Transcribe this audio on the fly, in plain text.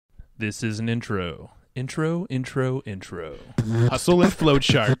This is an intro. Intro. Hustle and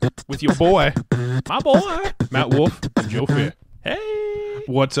Flowchart with your boy, My boy, Matt Wolf and Joe Fair. hey.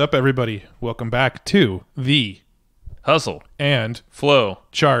 What's up, everybody? Welcome back to the Hustle, and flow,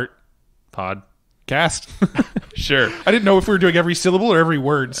 chart pod. cast. Sure. I didn't know if we were doing every syllable or every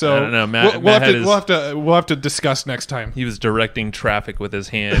word, so I don't know. Matt we'll have to discuss next time. He was directing traffic with his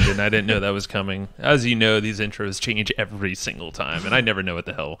hand, and I didn't know that was coming. As you know, these intros change every single time, and I never know what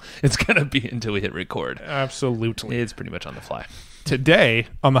the hell it's going to be until we hit record. Absolutely. It's pretty much on the fly. Today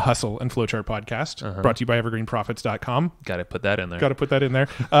on the Hustle and Flowchart podcast, brought to you by evergreenprofits.com. Got to put that in there. Got to put that in there.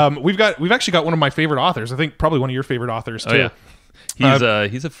 We've actually got one of my favorite authors. I think probably one of your favorite authors too. Oh, yeah.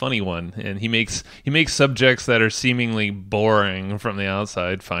 He's a funny one, and he makes subjects that are seemingly boring from the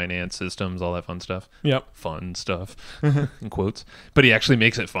outside, finance, systems, all that fun stuff. Yep. Fun stuff, in quotes. But he actually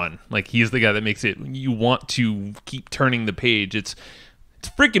makes it fun. Like, he's the guy that makes it, you want to keep turning the page. It's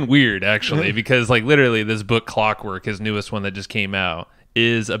freaking weird, actually, because, like, literally this book, Clockwork, his newest one that just came out,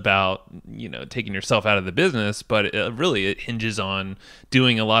 is about, taking yourself out of the business, but it hinges on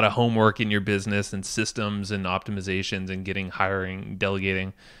doing a lot of homework in your business and systems and optimizations and hiring,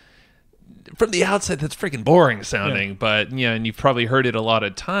 delegating. From the outside, that's freaking boring sounding, but, and you've probably heard it a lot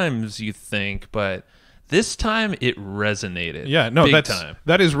of times, you think, but this time it resonated. Yeah, no, big time.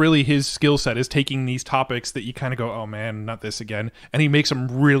 That is really his skill set, is taking these topics that you kind of go, oh man, not this again. And he makes them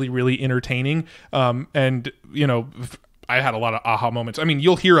really, really entertaining. I had a lot of aha moments. I mean,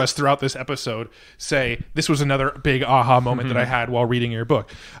 you'll hear us throughout this episode say, this was another big aha moment that I had while reading your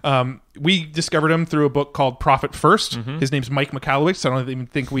book. We discovered him through a book called Profit First. His name's Mike Michalowicz. I don't even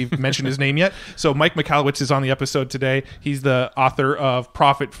think we've mentioned his name yet. So Mike Michalowicz is on the episode today. He's the author of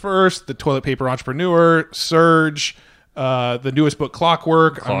Profit First, The Toilet Paper Entrepreneur, Surge, the newest book,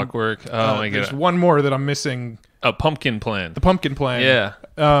 Clockwork. Oh, my God. There's one more that I'm missing. A Pumpkin Plan. The Pumpkin Plan. Yeah.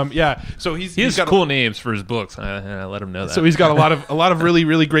 So he has got cool names for his books. I let him know that. So he's got a lot of really,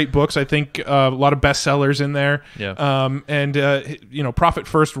 really great books. I think a lot of bestsellers in there. Yeah. Profit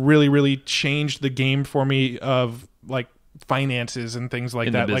First really, really changed the game for me of like finances and things like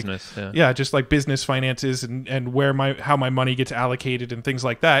in that. The business, just like business finances and how my money gets allocated and things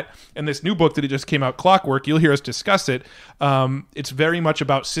like that. And this new book that it just came out, Clockwork, you'll hear us discuss it. It's very much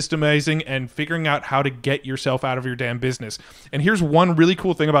about systemizing and figuring out how to get yourself out of your damn business. And here's one really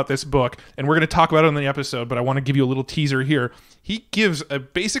cool thing about this book, and we're going to talk about it in the episode, but I want to give you a little teaser here. He gives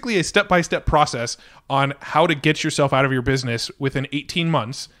basically a step-by-step process on how to get yourself out of your business within 18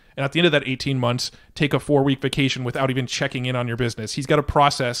 months. And at the end of that 18 months, take a 4-week vacation without even checking in on your business. He's got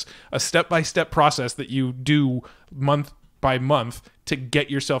a step-by-step process that you do month by month to get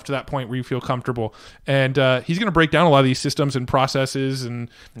yourself to that point where you feel comfortable. And he's going to break down a lot of these systems and processes and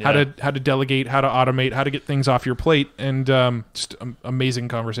how to delegate, how to automate, how to get things off your plate, and just amazing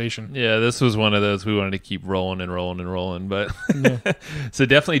conversation. Yeah, this was one of those we wanted to keep rolling. But so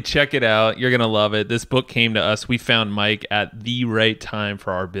definitely check it out. You're going to love it. This book came to us. We found Mike at the right time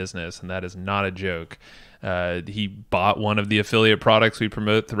for our business, and that is not a joke. He bought one of the affiliate products we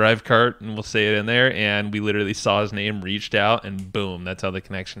promote, Thrivecart, and we'll say it in there, and we literally saw his name, reached out, and boom, that's how the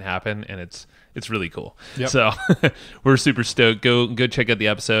connection happened, and it's really cool. Yep. So we're super stoked. Go check out the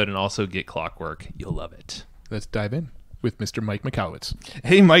episode and also get Clockwork. You'll love it. Let's dive in with Mr. Mike Michalowicz.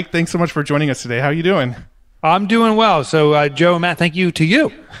 Hey, Mike, thanks so much for joining us today. How are you doing? I'm doing well. So, Joe and Matt, thank you to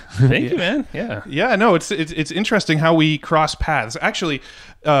you. Thank you, man. Yeah. No, it's interesting how we cross paths. Actually,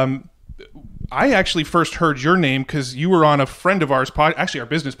 I actually first heard your name because you were on a friend of ours, actually our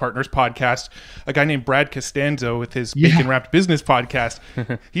business partner's podcast, a guy named Brad Costanzo with his Bacon Wrapped Business podcast.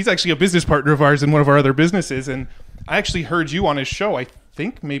 He's actually a business partner of ours in one of our other businesses, and I actually heard you on his show, I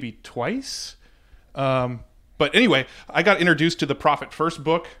think maybe twice. But anyway, I got introduced to the Profit First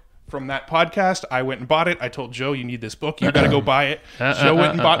book from that podcast. I went and bought it. I told Joe, you need this book. You got to go buy it. Joe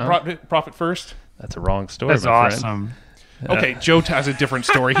went and bought Profit First. That's a wrong story, That's my awesome. friend. Okay, Joe has a different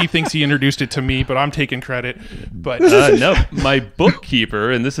story. He thinks he introduced it to me, but I'm taking credit. But no, my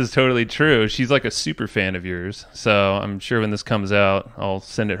bookkeeper, and this is totally true, she's like a super fan of yours. So I'm sure when this comes out, I'll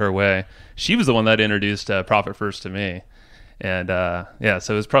send it her way. She was the one that introduced Profit First to me. And so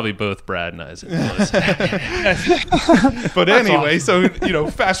it was probably both Brad and I's influence. But anyway, awesome. So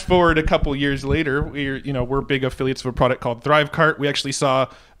fast forward a couple years later, we're big affiliates of a product called Thrivecart. We actually saw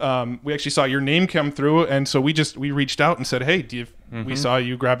your name come through, and so we reached out and said, hey, we saw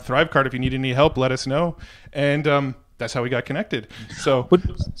you grab Thrivecart. If you need any help, let us know. And that's how we got connected. So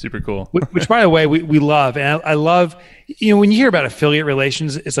super cool. Which, by the way, we love. And I love, when you hear about affiliate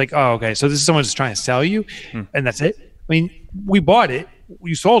relations, it's like, oh, okay, so this is someone just trying to sell you, and that's it. I mean, we bought it.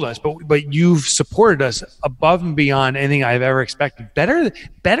 you sold us, but you've supported us above and beyond anything I've ever expected.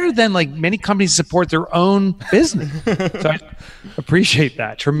 Better than like many companies support their own business. So I appreciate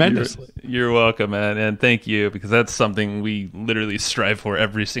that tremendously. You're welcome, man, and thank you, because that's something we literally strive for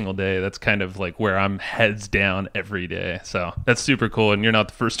every single day. That's kind of like where I'm heads down every day. So that's super cool, and you're not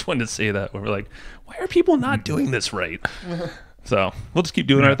the first one to say that. Where we're like, why are people not doing this right? So we'll just keep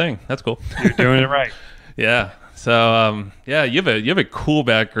doing our thing. That's cool. You're doing it right. Yeah. So, yeah, you have a cool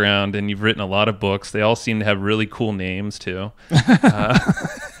background, and you've written a lot of books. They all seem to have really cool names too. I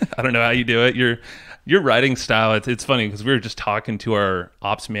don't know how you do it. Your writing style, it's funny because we were just talking to our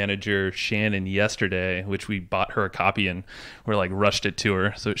ops manager, Shannon, yesterday, which we bought her a copy and we're like rushed it to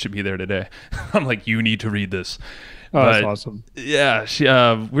her. So it should be there today. I'm like, you need to read this. Oh, that's awesome.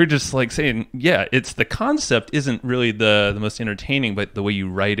 Yeah, we're just like saying, yeah, it's the concept isn't really the most entertaining, but the way you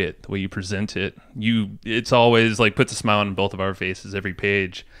write it, the way you present it, it's always like puts a smile on both of our faces every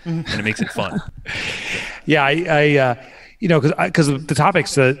page, and it makes it fun. Yeah, I because the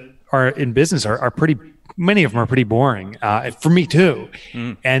topics that are in business are pretty. Many of them are pretty boring for me too,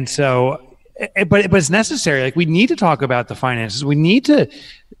 and so, but it's necessary. Like we need to talk about the finances. We need to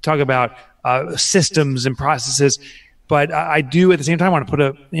talk about systems and processes, but I do at the same time want to put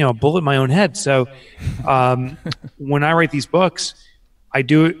a bullet in my own head. So when I write these books, I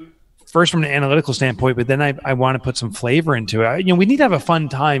do it first from an analytical standpoint, but then I want to put some flavor into it. We need to have a fun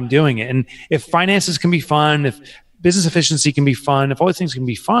time doing it. And if finances can be fun, if business efficiency can be fun, if all these things can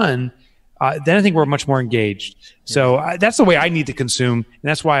be fun, then I think we're much more engaged. So that's the way I need to consume, and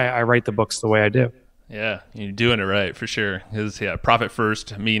that's why I write the books the way I do. Yeah, you're doing it right for sure. Because profit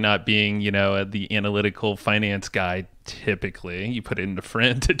first, me not being, the analytical finance guy, typically, you put it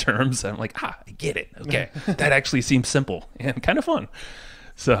into terms. I'm like, I get it. Okay, that actually seems simple and kind of fun.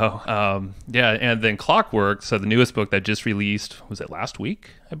 So, and then Clockwork, so the newest book that just released, was it last week,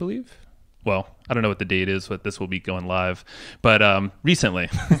 I believe? Well, I don't know what the date is, but this will be going live. But recently,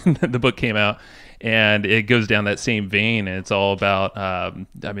 the book came out, and it goes down that same vein. And it's all about,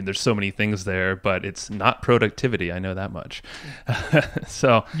 there's so many things there, but it's not productivity. I know that much.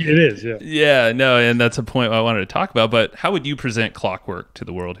 So it is, yeah. Yeah, no, and that's a point I wanted to talk about. But how would you present Clockwork to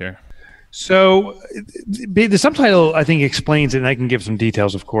the world here? So the subtitle, I think, explains it, and I can give some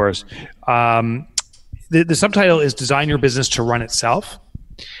details, of course. The subtitle is Design Your Business to Run Itself.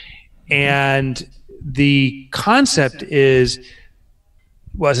 And the concept is,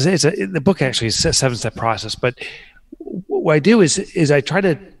 the book actually is a 7-step process, but what I do is I try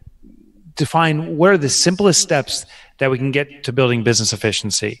to define what are the simplest steps that we can get to building business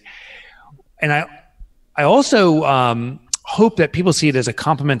efficiency. And I also hope that people see it as a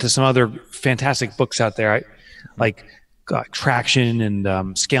complement to some other fantastic books out there, like Traction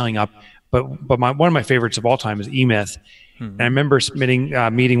and Scaling Up. But one of my favorites of all time is E-Myth. And I remember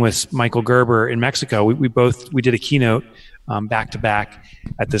meeting with Michael Gerber in Mexico. We did a keynote back to back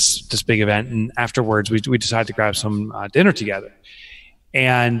at this big event, and afterwards we decided to grab some dinner together.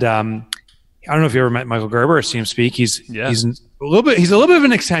 And I don't know if you ever met Michael Gerber or seen him speak. He's a little bit of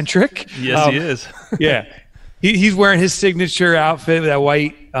an eccentric. Yes, he is. Yeah. He's wearing his signature outfit with that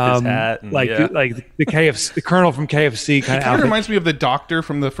white, his hat, and, like the KFC, the Colonel from KFC kind of outfit. It reminds me of the doctor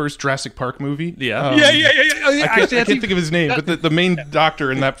from the first Jurassic Park movie. Yeah, I can't think of his name, but the main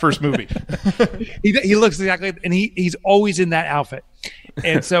doctor in that first movie. he looks exactly, and he's always in that outfit.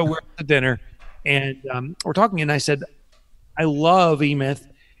 And so we're at the dinner, and we're talking, and I said, I love E-Myth,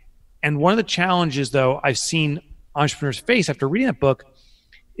 and one of the challenges, though, I've seen entrepreneurs face after reading that book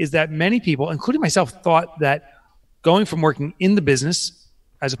is that many people, including myself, thought that going from working in the business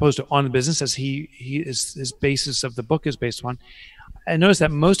as opposed to on the business, as his basis of the book is based on. I noticed that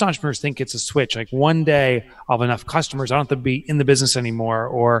most entrepreneurs think it's a switch. Like one day I'll have enough customers, I don't have to be in the business anymore.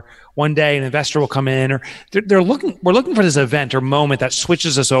 Or one day an investor will come in, or we're looking for this event or moment that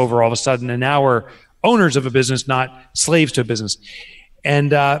switches us over all of a sudden. And now we're owners of a business, not slaves to a business.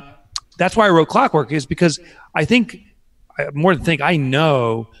 And that's why I wrote Clockwork, is because I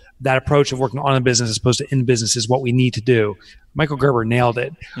know that approach of working on a business as opposed to in business is what we need to do. Michael Gerber nailed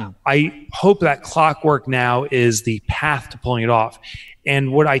it. I hope that Clockwork now is the path to pulling it off.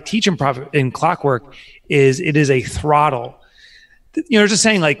 And what I teach in Clockwork is it is a throttle. There's a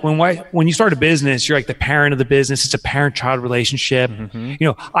saying like when you start a business, you're like the parent of the business. It's a parent-child relationship.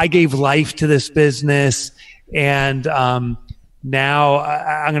 Mm-hmm. I gave life to this business, and now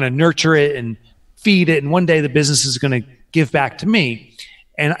I'm going to nurture it and feed it, and one day the business is going to give back to me.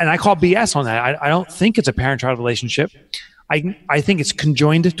 And I call BS on that. I don't think it's a parent-child relationship. I think it's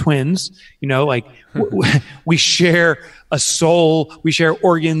conjoined twins. We share a soul, we share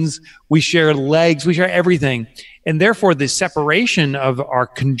organs, we share legs, we share everything. And therefore, the separation of our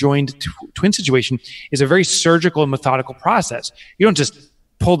conjoined twin situation is a very surgical and methodical process. You don't just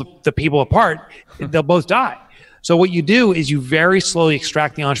pull the people apart, they'll both die. So what you do is you very slowly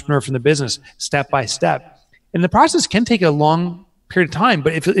extract the entrepreneur from the business step by step. And the process can take a long period of time,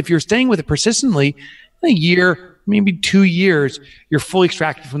 but if you're staying with it persistently, in a year, maybe 2 years, you're fully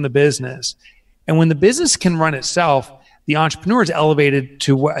extracted from the business. And when the business can run itself, the entrepreneur is elevated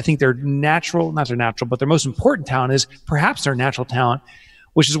to what I think their natural, not their natural, but their most important talent is perhaps their natural talent,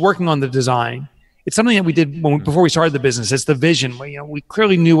 which is working on the design. It's something that we did before we started the business. It's the vision. We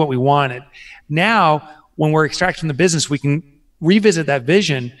clearly knew what we wanted. Now, when we're extracted from the business, we can revisit that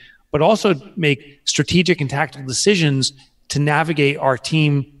vision, but also make strategic and tactical decisions to navigate our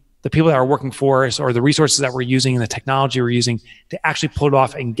team, the people that are working for us, or the resources that we're using and the technology we're using to actually pull it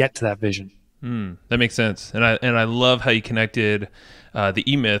off and get to that vision. That makes sense. And I love how you connected the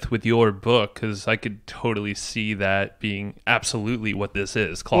E-Myth with your book, because I could totally see that being absolutely what this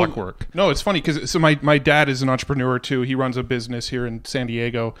is, Clockwork. Well, no, it's funny because my dad is an entrepreneur too. He runs a business here in San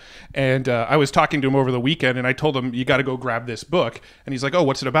Diego, and I was talking to him over the weekend, and I told him, you got to go grab this book. And he's like, oh,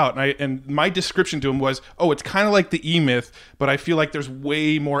 what's it about? And my description to him was, oh, it's kind of like the E-Myth, but I feel like there's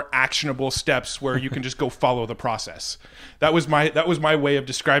way more actionable steps where you can just go follow the process. That was my way of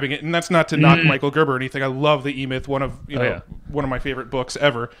describing it, and that's not to knock Michael Gerber or anything. I love the E-Myth, one of my favorite books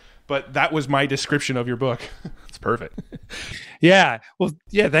ever, but that was my description of your book. It's perfect. Yeah. Well,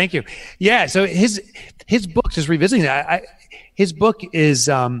 yeah, thank you. Yeah. So his book, just revisiting that, his book is,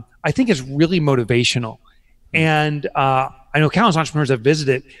 I think is really motivational. And I know countless entrepreneurs have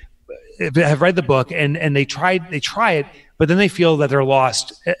visited, have read the book and they try it, but then they feel that they're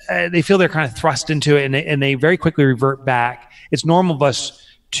lost. They feel they're kind of thrust into it and they very quickly revert back. It's normal of us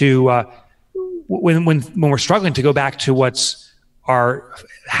to, when we're struggling, to go back to what's our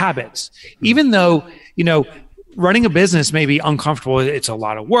habits, even though, running a business may be uncomfortable. It's a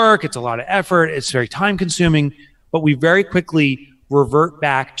lot of work. It's a lot of effort. It's very time consuming, but we very quickly revert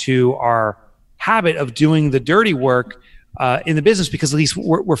back to our habit of doing the dirty work in the business because at least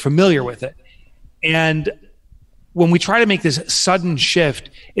we're familiar with it. And when we try to make this sudden shift,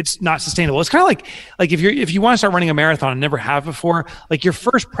 it's not sustainable. It's kind of like if you want to start running a marathon and never have before, like your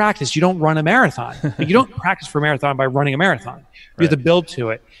first practice, you don't run a marathon. Like you don't practice for a marathon by running a marathon. You have to build to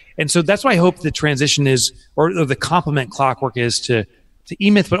it. And so that's why I hope the transition is, or the complement Clockwork is to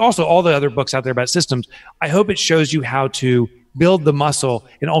E-Myth, but also all the other books out there about systems. I hope it shows you how to build the muscle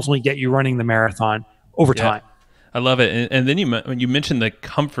and ultimately get you running the marathon over time. I love it. And then when you mentioned the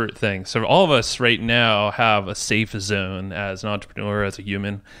comfort thing. So all of us right now have a safe zone as an entrepreneur, as a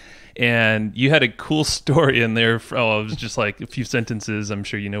human. And you had a cool story in there. It was just like a few sentences. I'm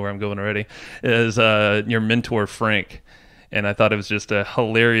sure you know where I'm going already. Is your mentor, Frank. And I thought it was just a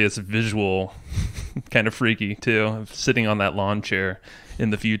hilarious visual, kind of freaky too, of sitting on that lawn chair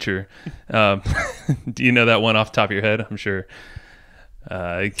in the future. Do you know that one off the top of your head? I'm sure.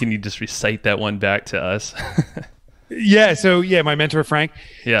 Can you just recite that one back to us? Yeah. So my mentor, Frank.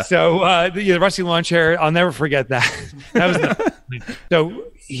 Yeah. So the rusty lawn chair, I'll never forget that. So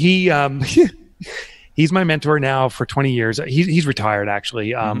he's my mentor now for 20 years. He's retired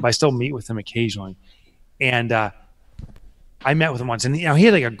actually. But I still meet with him occasionally. And I met with him once, and he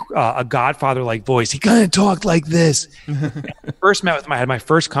had like a Godfather-like voice. He kind of talked like this. I first met with him. I had my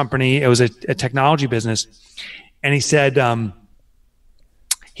first company. It was a technology business, and he said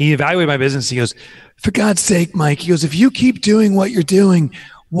he evaluated my business. He goes, "For God's sake, Mike," he goes, "if you keep doing what you're doing,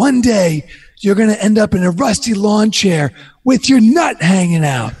 one day you're going to end up in a rusty lawn chair with your nut hanging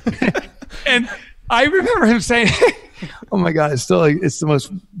out." And I remember him saying, "Oh my God, it's still it's the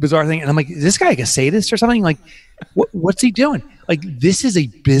most bizarre thing." And I'm like, "Is this guy like a sadist or something? Like, what's he doing? Like, this is a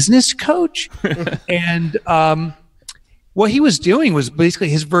business coach?" And what he was doing was basically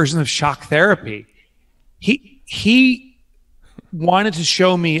his version of shock therapy. He wanted to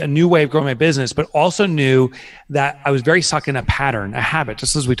show me a new way of growing my business, but also knew that I was very stuck in a pattern, a habit,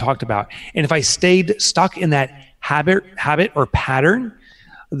 just as we talked about. And if I stayed stuck in that habit or pattern,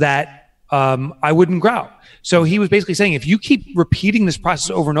 that I wouldn't grow. So he was basically saying, if you keep repeating this process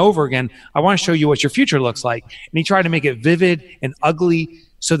over and over again, I want to show you what your future looks like. And he tried to make it vivid and ugly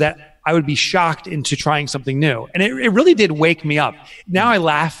so that I would be shocked into trying something new. And it really did wake me up. Now I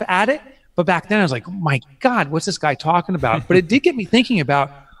laugh at it. But back then I was like, oh my God, what's this guy talking about? But it did get me thinking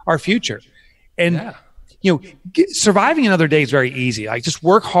about our future. And, surviving another day is very easy. Like, just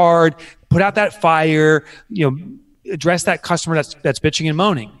work hard, put out that fire, address that customer that's bitching and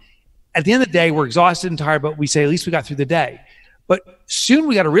moaning. At the end of the day, we're exhausted and tired, but we say, at least we got through the day. But soon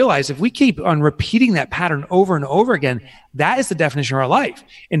we got to realize if we keep on repeating that pattern over and over again, that is the definition of our life.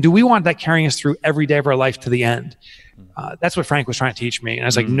 And do we want that carrying us through every day of our life to the end? That's what Frank was trying to teach me. And I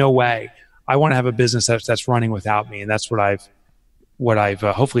was like, no way. I want to have a business that's running without me. And that's what I've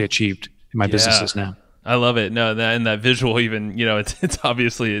hopefully achieved in my businesses now. I love it. No, that visual, even, it's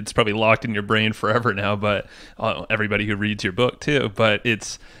obviously, it's probably locked in your brain forever now, but everybody who reads your book too, but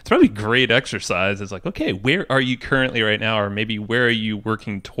it's probably great exercise. It's like, okay, where are you currently right now? Or maybe where are you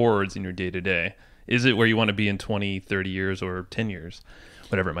working towards in your day to day? Is it where you want to be in 20, 30 years or 10 years,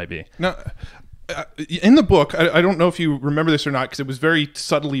 whatever it might be? Now, in the book, I don't know if you remember this or not, because it was very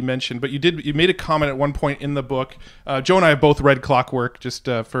subtly mentioned, but you made a comment at one point in the book. Joe and I have both read Clockwork, just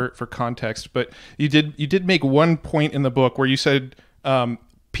for context, but you did make one point in the book where you said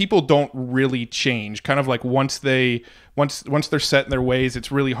people don't really change. Kind of like once they're set in their ways,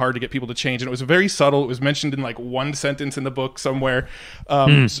 it's really hard to get people to change. And it was very subtle. It was mentioned in like one sentence in the book somewhere.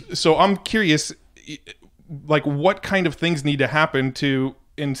 So I'm curious, like, what kind of things need to happen to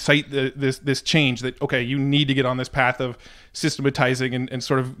incite this change that, okay, you need to get on this path of systematizing and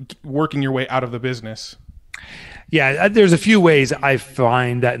sort of working your way out of the business? Yeah, there's a few ways I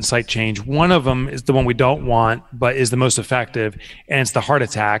find that incite change. One of them is the one we don't want, but is the most effective, and it's the heart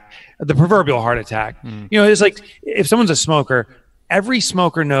attack, the proverbial heart attack. It's like if someone's a smoker, every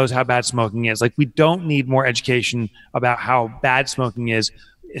smoker knows how bad smoking is. Like, we don't need more education about how bad smoking is,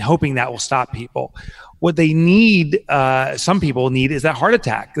 hoping that will stop people. What they need, some people need, is that heart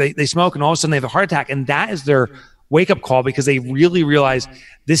attack. They smoke and all of a sudden they have a heart attack, and that is their wake-up call, because they really realize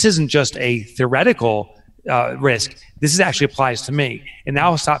this isn't just a theoretical risk. This actually applies to me, and that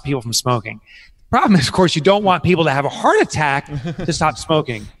will stop people from smoking. The problem is, of course, you don't want people to have a heart attack to stop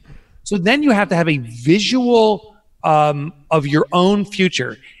smoking. So then you have to have a visual of your own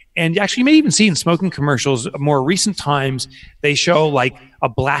future. And actually, you may even see in smoking commercials, more recent times, they show like a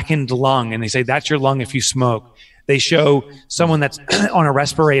blackened lung, and they say, that's your lung if you smoke. They show someone that's on a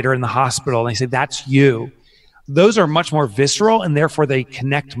respirator in the hospital, and they say, that's you. Those are much more visceral, and therefore they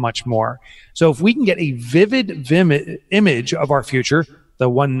connect much more. So if we can get a vivid image of our future, the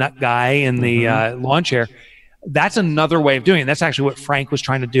one nut guy in the lawn chair, that's another way of doing it. That's actually what Frank was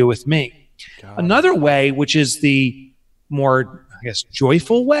trying to do with me. Another way, which is the more, I guess,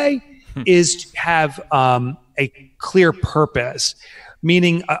 joyful way, is to have a clear purpose,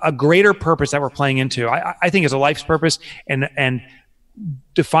 meaning a greater purpose that we're playing into. I think it's a life's purpose, and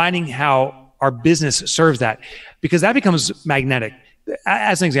defining how our business serves that, because that becomes magnetic.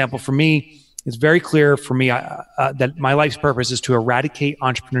 As an example, for me, it's very clear for me that my life's purpose is to eradicate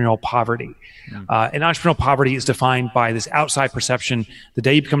entrepreneurial poverty. And entrepreneurial poverty is defined by this outside perception. The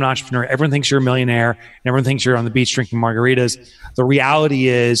day you become an entrepreneur, everyone thinks you're a millionaire, and everyone thinks you're on the beach drinking margaritas. The reality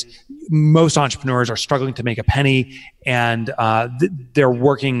is most entrepreneurs are struggling to make a penny, and they're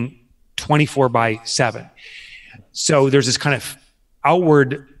working 24/7. So there's this kind of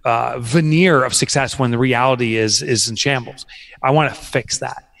outward veneer of success when the reality is in shambles. I want to fix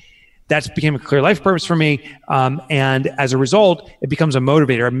that. That's became a clear life purpose for me. And as a result, it becomes a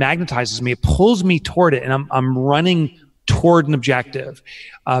motivator. It magnetizes me. It pulls me toward it. And I'm running toward an objective.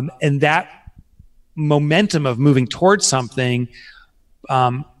 And that momentum of moving towards something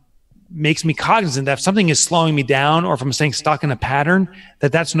makes me cognizant that if something is slowing me down, or if I'm staying stuck in a pattern,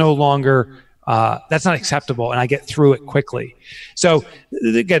 that's no longer that's not acceptable, and I get through it quickly. So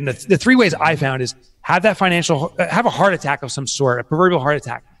again, the three ways I found is have a heart attack of some sort, a proverbial heart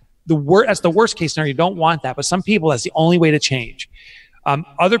attack. That's the worst case scenario. You don't want that, but some people, that's the only way to change.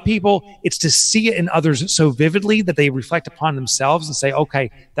 Other people, it's to see it in others so vividly that they reflect upon themselves and say, okay,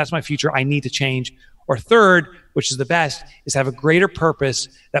 that's my future, I need to change. Or third, which is the best, is have a greater purpose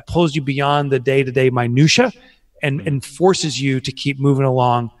that pulls you beyond the day-to-day minutia and forces you to keep moving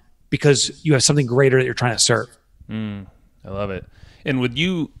along, because you have something greater that you're trying to serve. I love it. And would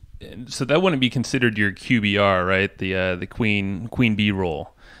you, so that wouldn't be considered your QBR, right? The queen bee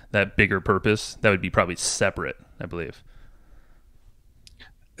role, that bigger purpose, that would be probably separate, I believe.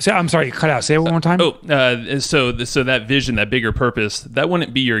 So I'm sorry, you cut out. Say it one more time. So that vision, that bigger purpose, that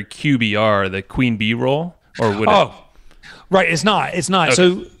wouldn't be your QBR, the queen bee role, or would it? Oh, right. It's not. Okay.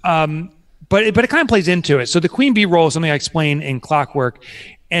 So, but it kind of plays into it. So the queen bee role is something I explain in Clockwork.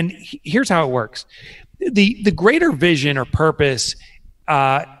 And here's how it works. The greater vision or purpose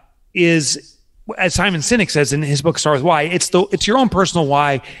is, as Simon Sinek says in his book, Start With Why, it's your own personal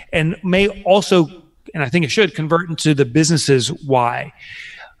why, and may also, and I think it should, convert into the business's why.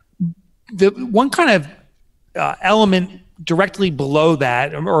 The one kind of element directly below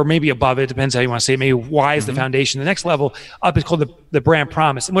that, or maybe above it, depends how you want to say it, maybe why is the foundation. The next level up is called the brand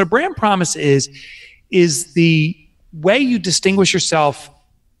promise. And what a brand promise is the way you distinguish yourself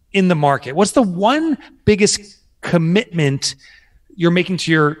in the market? What's the one biggest commitment you're making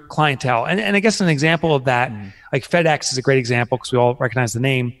to your clientele? And I guess an example of that, like FedEx is a great example because we all recognize the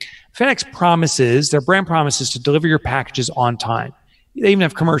name. FedEx promises, their brand promises to deliver your packages on time. They even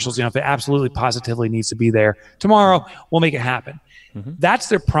have commercials, if it absolutely positively needs to be there tomorrow, we'll make it happen. That's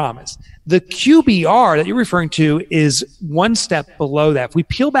their promise. The QBR that you're referring to is one step below that. If we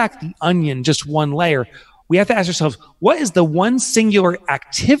peel back the onion just one layer, we have to ask ourselves, what is the one singular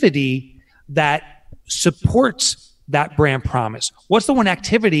activity that supports that brand promise? What's the one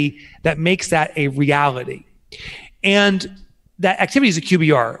activity that makes that a reality? And that activity is a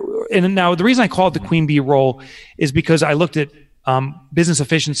QBR. And now the reason I call it the queen bee role is because I looked at business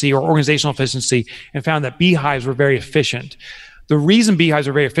efficiency or organizational efficiency and found that beehives were very efficient. The reason beehives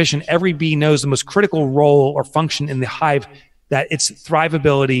are very efficient, every bee knows the most critical role or function in the hive that its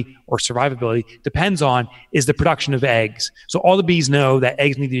thrivability or survivability depends on is the production of eggs. So all the bees know that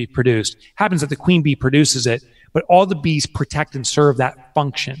eggs need to be produced. Happens that the queen bee produces it, but all the bees protect and serve that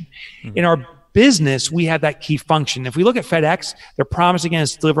function. In our business, we have that key function. If we look at FedEx, their promise again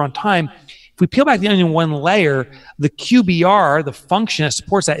is to deliver on time. If we peel back the onion one layer, the QBR, the function that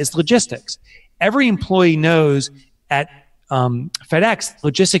supports that, is logistics. Every employee knows at FedEx,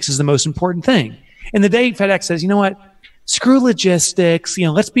 logistics is the most important thing. And the day FedEx says, you know what, screw logistics,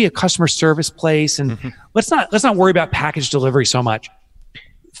 let's be a customer service place and let's not worry about package delivery so much.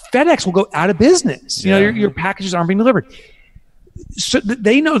 FedEx will go out of business. Your packages aren't being delivered. So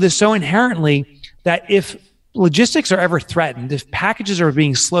they know this so inherently that if logistics are ever threatened, if packages are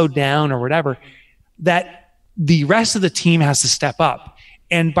being slowed down or whatever, that the rest of the team has to step up.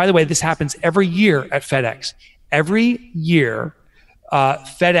 And by the way, this happens every year at FedEx. Every year,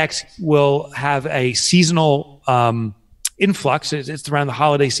 FedEx will have a seasonal influx. It's around the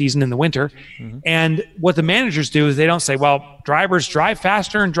holiday season in the winter. And what the managers do is they don't say, well, drivers drive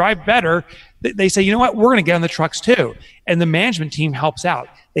faster and drive better. They say, you know what, we're going to get on the trucks too. And the management team helps out.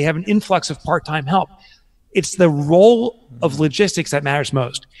 They have an influx of part-time help. It's the role of logistics that matters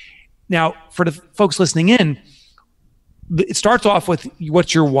most. Now, for the folks listening in, it starts off with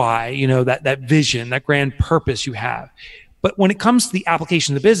what's your why, that vision, that grand purpose you have. But when it comes to the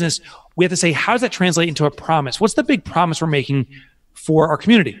application of the business, we have to say, how does that translate into a promise? What's the big promise we're making for our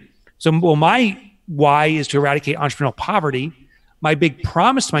community? So, my why is to eradicate entrepreneurial poverty. My big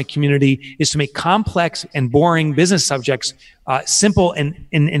promise to my community is to make complex and boring business subjects simple and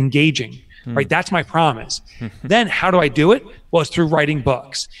engaging. Right? That's my promise. Then how do I do it? Well, it's through writing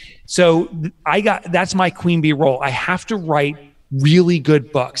books. So that's my queen bee role. I have to write really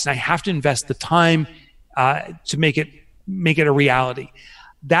good books, and I have to invest the time to make it a reality.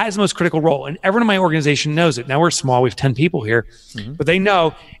 That is the most critical role. And everyone in my organization knows it. Now we're small, we have 10 people here, but they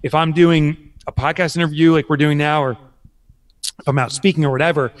know if I'm doing a podcast interview like we're doing now, or if I'm out speaking or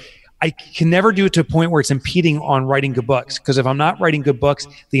whatever, I can never do it to a point where it's impeding on writing good books. Because if I'm not writing good books,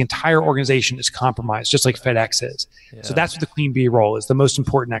 the entire organization is compromised, just like FedEx is. Yeah. So that's what the queen bee role is, the most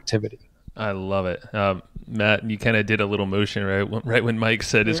important activity. I love it. Matt, you kind of did a little motion, right when Mike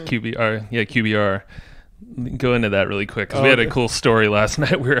said his QBR. Yeah, QBR. Go into that really quick, because we had a cool story last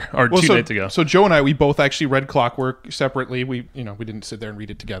night, 2 nights ago. So Joe and I, we both actually read Clockwork separately. We didn't sit there and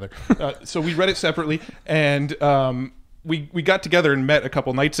read it together. So we read it separately, and we got together and met a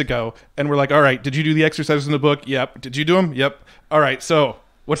couple nights ago, and we're like, all right, did you do the exercises in the book? Yep. Did you do them? Yep. All right, so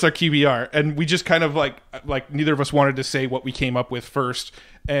what's our QBR? And we just kind of like neither of us wanted to say what we came up with first.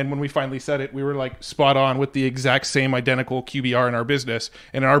 And when we finally said it, we were like spot on with the exact same identical QBR in our business.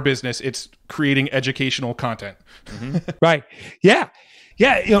 And in our business, it's creating educational content. Right. Yeah.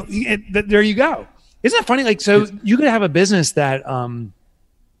 Yeah. There you go. Isn't it funny? Like, so you could have a business that,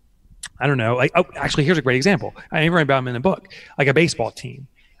 I don't know, actually, here's a great example. I even write about them in the book, like a baseball team.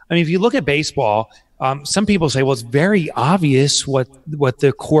 I mean, if you look at baseball, some people say, well, it's very obvious what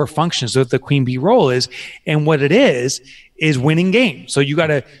the core functions of the queen bee role is. And what it is winning games. So you got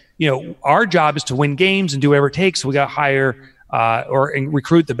to, our job is to win games and do whatever it takes. So we got to hire or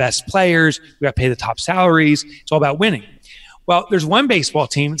recruit the best players. We got to pay the top salaries. It's all about winning. Well, there's one baseball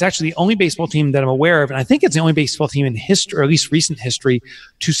team. It's actually the only baseball team that I'm aware of. And I think it's the only baseball team in history, or at least recent history,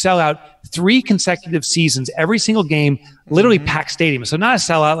 to sell out 3 consecutive seasons, every single game, literally pack stadiums. So not a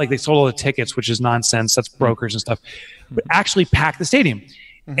sellout like they sold all the tickets, which is nonsense. That's brokers and stuff, but actually pack the stadium.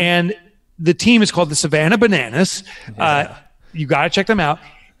 And the team is called the Savannah Bananas. You got to check them out.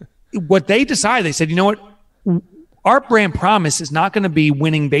 What they decided, they said, you know what? Our brand promise is not going to be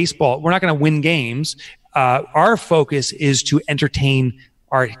winning baseball. We're not going to win games. Our focus is to entertain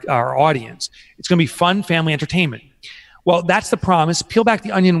our audience. It's going to be fun family entertainment. Well, that's the promise. Peel back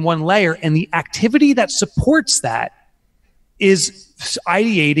the onion one layer, and the activity that supports that is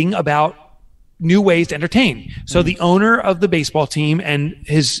ideating about new ways to entertain. So the owner of the baseball team and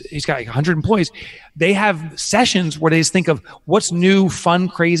he's got like 100 employees, they have sessions where they just think of what's new, fun,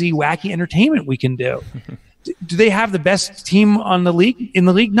 crazy, wacky entertainment we can do. Do they have the best team in the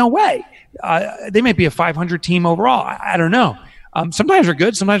league? No way. They might be a 500 team overall. I don't know. Sometimes they're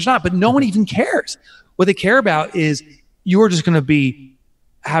good, sometimes not, but no one even cares. What they care about is you're just going to be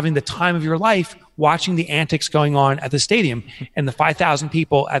having the time of your life watching the antics going on at the stadium and the 5,000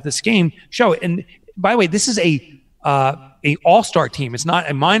 people at this game show it. And by the way, this is a all-star team. It's not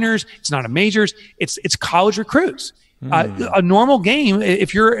a minors. It's not a majors. It's college recruits. A normal game,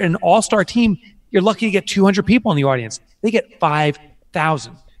 if you're an all-star team, you're lucky to get 200 people in the audience. They get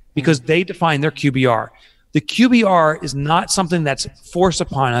 5,000 because they define their QBR. The QBR is not something that's forced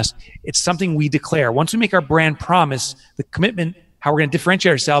upon us. It's something we declare. Once we make our brand promise, the commitment, how we're going to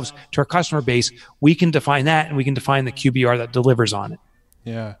differentiate ourselves to our customer base, we can define that, and we can define the QBR that delivers on it.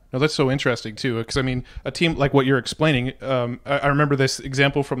 Yeah, no, that's so interesting too. Because I mean, a team like what you're explaining, I remember this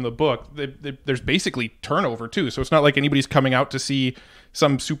example from the book. There's basically turnover too, so it's not like anybody's coming out to see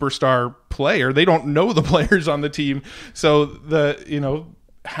some superstar player. They don't know the players on the team, so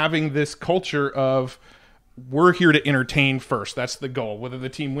having this culture of we're here to entertain first. That's the goal. Whether the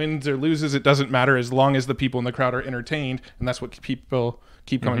team wins or loses, it doesn't matter as long as the people in the crowd are entertained, and that's what people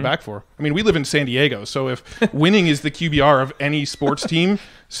keep coming back for. I mean, we live in San Diego, so if winning is the QBR of any sports team,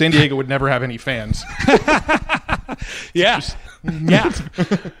 San Diego would never have any fans. Yeah.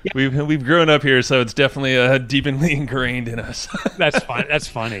 We've grown up here, so it's definitely deeply ingrained in us. That's fun. That's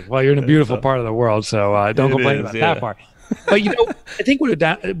funny. Well, you're in a beautiful part of the world, so don't complain about that part. But I think what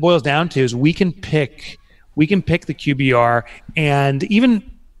it boils down to is we can pick the QBR, and even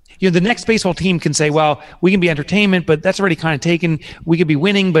the next baseball team can say, well, we can be entertainment, but that's already kind of taken. We could be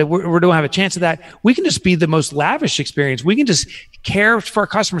winning, but we don't have a chance of that. We can just be the most lavish experience. We can just care for our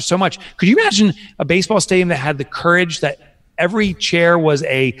customers so much. Could you imagine a baseball stadium that had the courage that every chair was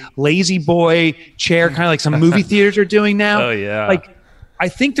a lazy boy chair, kind of like some movie theaters are doing now? Oh, yeah. Like, I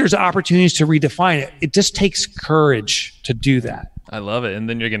think there's opportunities to redefine it. It just takes courage to do that. I love it. And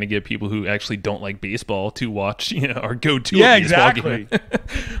then you're going to get people who actually don't like baseball to watch, or go to a baseball game,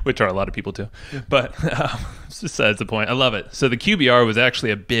 which are a lot of people too. Yeah. But besides the point, I love it. So the QBR was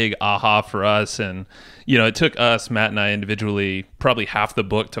actually a big aha for us. And, it took us, Matt and I individually, probably half the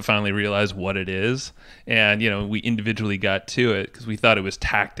book to finally realize what it is. And, we individually got to it because we thought it was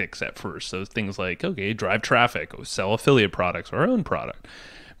tactics at first. So things like, okay, drive traffic, sell affiliate products or our own product.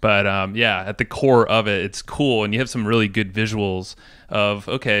 But at the core of it, it's cool. And you have some really good visuals of,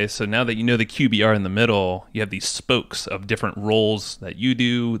 okay, so now that you know the QBR in the middle, you have these spokes of different roles that you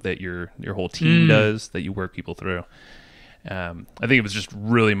do, that your whole team does, that you work people through. I think it was just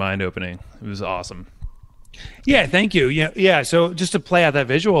really mind-opening. It was awesome. Yeah, thank you. Yeah. So just to play out that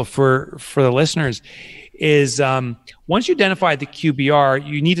visual for the listeners is once you identify the QBR,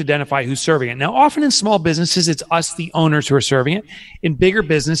 you need to identify who's serving it. Now, often in small businesses, it's us, the owners, who are serving it. In bigger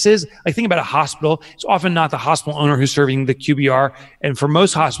businesses, like think about a hospital, it's often not the hospital owner who's serving the QBR. And for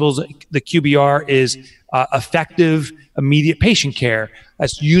most hospitals, the QBR is effective, immediate patient care.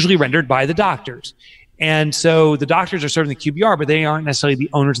 That's usually rendered by the doctors. And so the doctors are serving the QBR, but they aren't necessarily the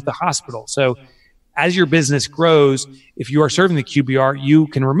owners of the hospital. So as your business grows, if you are serving the QBR, you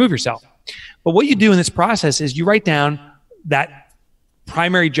can remove yourself. But what you do in this process is you write down that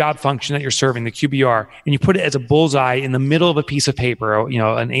primary job function that you're serving, the QBR, and you put it as a bullseye in the middle of a piece of paper, an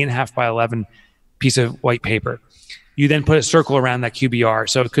 8.5 by 11 piece of white paper. You then put a circle around that QBR.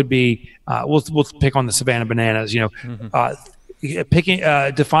 So it could be, we'll pick on the Savannah Bananas,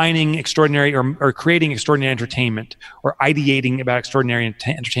 defining extraordinary or creating extraordinary entertainment or ideating about extraordinary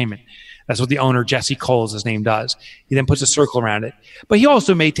entertainment. That's what the owner, Jesse Cole, his name, does. He then puts a circle around it. But he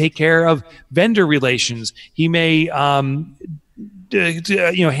also may take care of vendor relations. He may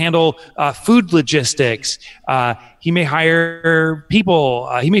handle food logistics. He may hire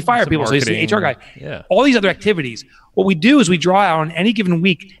people. He may fire people. So he's the HR guy. Yeah. All these other activities. What we do is we draw out on any given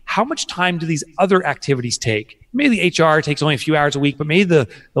week, how much time do these other activities take? Maybe the HR takes only a few hours a week, but maybe the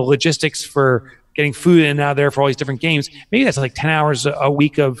logistics for getting food in and out of there for all these different games, maybe that's like 10 hours a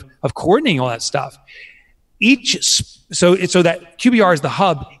week of coordinating all that stuff. So that QBR is the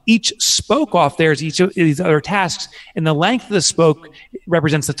hub. Each spoke off there is each of these other tasks, and the length of the spoke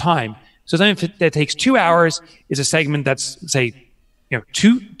represents the time. So something that takes 2 hours is a segment that's, say,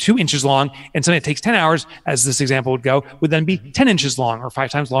 2 inches long, and something that takes 10 hours, as this example would go, would then be 10 inches long or 5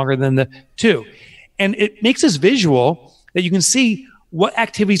 times longer than the 2. And it makes this visual that you can see what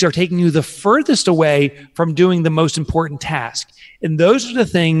activities are taking you the furthest away from doing the most important task. And those are the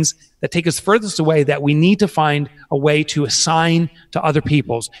things that take us furthest away that we need to find a way to assign to other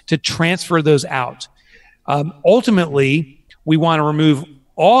people's, to transfer those out. Ultimately, we want to remove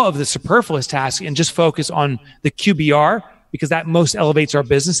all of the superfluous tasks and just focus on the QBR, because that most elevates our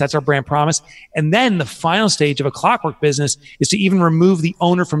business. That's our brand promise. And then the final stage of a Clockwork business is to even remove the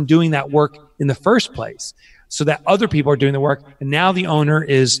owner from doing that work in the first place, so that other people are doing the work. And now the owner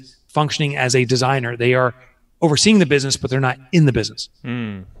is functioning as a designer. They are overseeing the business, but they're not in the business.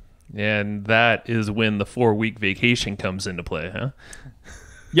 And that is when the 4-week vacation comes into play, huh?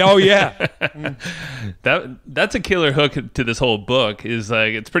 Oh yeah. That's a killer hook to this whole book. Is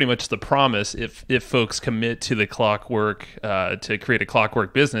like, it's pretty much the promise, if folks commit to the Clockwork, to create a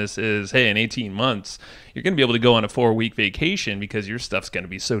Clockwork business, is, hey, in 18 months you're going to be able to go on a 4-week vacation because your stuff's going to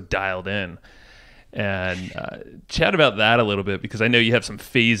be so dialed in. And chat about that a little bit, because I know you have some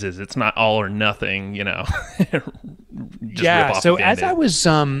phases. It's not all or nothing, you know. Yeah. So as I was,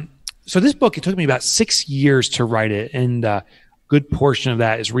 so this book, it took me about 6 years to write it, and good portion of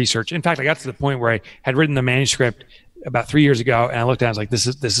that is research. In fact, I got to the point where I had written the manuscript about 3 years ago, and I looked at it, I was like, this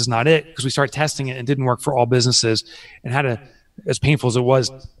is not it, because we started testing it and it didn't work for all businesses, and had to, as painful as it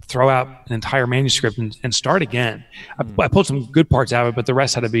was, throw out an entire manuscript and start again. I pulled some good parts out of it, but the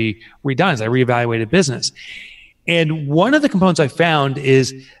rest had to be redone as I reevaluated business. And one of the components I found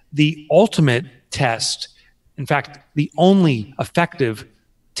is the ultimate test, in fact, the only effective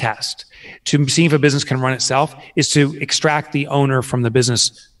test to see if a business can run itself, is to extract the owner from the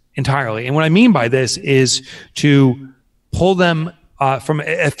business entirely. And what I mean by this is to pull them from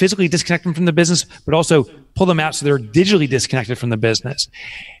physically disconnect them from the business, but also pull them out so they're digitally disconnected from the business.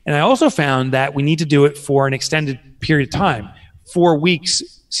 And I also found that we need to do it for an extended period of time. 4 weeks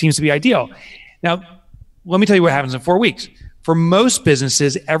seems to be ideal. Now, let me tell you what happens in 4 weeks. For most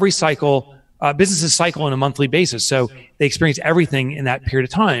businesses, businesses cycle on a monthly basis. So they experience everything in that period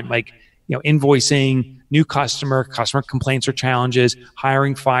of time, like, you know, invoicing, new customer complaints or challenges,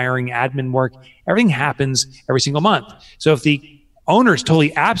 hiring, firing, admin work. Everything happens every single month. So if the owner is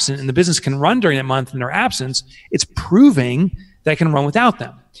totally absent and the business can run during that month in their absence, it's proving that it can run without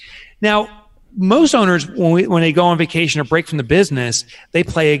them. Now, most owners, when they go on vacation or break from the business, they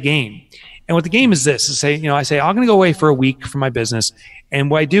play a game. And what the game is this, is I say, I'm going to go away for a week from my business. And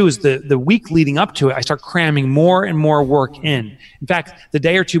what I do is the week leading up to it, I start cramming more and more work in. In fact, the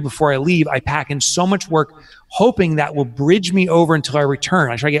day or two before I leave, I pack in so much work, hoping that will bridge me over until I return.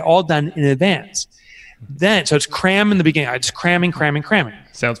 I try to get all done in advance. So it's cram in the beginning. I just cramming.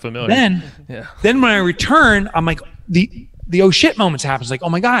 Sounds familiar. Then when I return, I'm like, the oh shit moments happens. Like, oh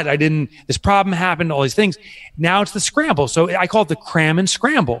my God, this problem happened, all these things. Now it's the scramble. So I call it the cram and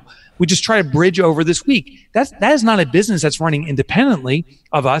scramble. We just try to bridge over this week. That is not a business that's running independently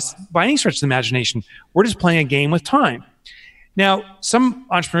of us by any stretch of the imagination. We're just playing a game with time. Now, some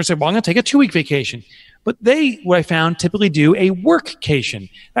entrepreneurs say, well, I'm going to take a 2-week vacation. But what I found, typically do a workcation.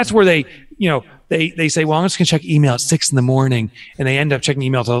 That's where they say, well, I'm just going to check email at 6 a.m. and they end up checking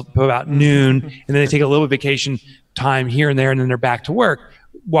email till about noon, and then they take a little bit of vacation time here and there, and then they're back to work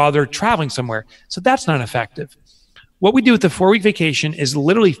while they're traveling somewhere. So that's not effective. What we do with the 4-week vacation is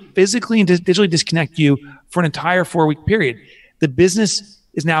literally physically and digitally disconnect you for an entire 4-week period. The business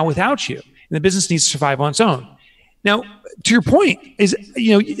is now without you, and the business needs to survive on its own. Now, to your point,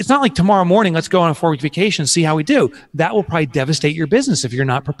 it's not like tomorrow morning, let's go on a 4-week vacation, see how we do. That will probably devastate your business if you're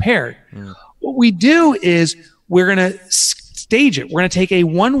not prepared. What we do is we're going to stage it. We're going to take a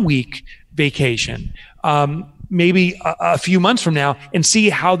 1-week vacation, maybe a few months from now, and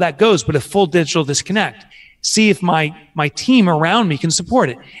see how that goes, but a full digital disconnect. See if my team around me can support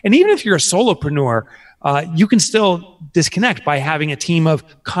it. And even if you're a solopreneur, you can still disconnect by having a team of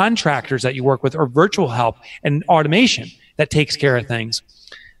contractors that you work with, or virtual help and automation that takes care of things.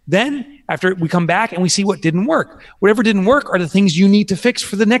 Then after we come back and we see what didn't work, whatever didn't work are the things you need to fix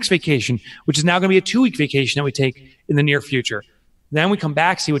for the next vacation, which is now going to be a 2-week vacation that we take in the near future. Then we come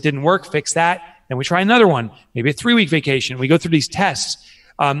back, see what didn't work, fix that. Then we try another one, maybe a 3-week vacation. We go through these tests,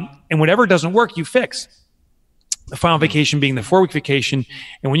 and whatever doesn't work, you fix. The final vacation being the 4-week vacation.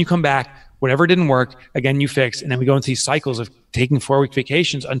 And when you come back, whatever didn't work, again, you fix. And then we go into these cycles of taking 4-week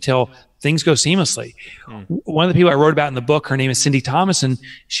vacations until things go seamlessly. One of the people I wrote about in the book, her name is Cindy Thomason.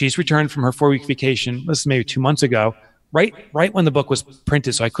 She's returned from her 4-week vacation, this is maybe 2 months ago, right when the book was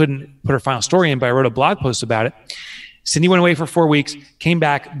printed. So I couldn't put her final story in, but I wrote a blog post about it. Cindy went away for 4 weeks, came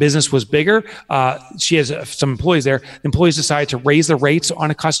back, business was bigger. She has some employees there. The employees decided to raise the rates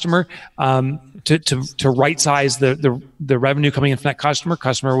on a customer. to right size the revenue coming in from that customer.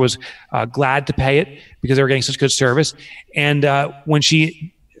 Customer was glad to pay it because they were getting such good service. And when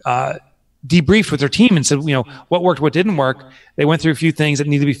she debriefed with her team and said, what worked, what didn't work, they went through a few things that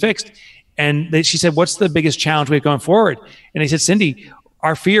need to be fixed. And she said, what's the biggest challenge we have going forward? And they said, Cindy,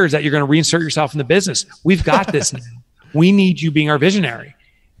 our fear is that you're going to reinsert yourself in the business. We've got this now. We need you being our visionary.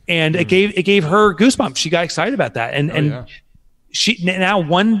 And it gave her goosebumps. She got excited about that. And she now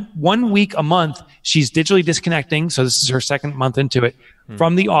one week a month, she's digitally disconnecting. So this is her second month into it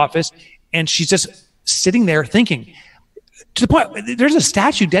from the office. And she's just sitting there thinking, to the point, there's a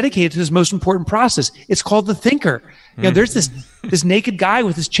statue dedicated to this most important process. It's called the thinker. There's this naked guy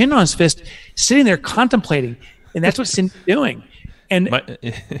with his chin on his fist sitting there contemplating. And that's what Cindy's doing. And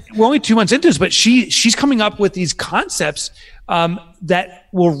we're only 2 months into this, but she's coming up with these concepts that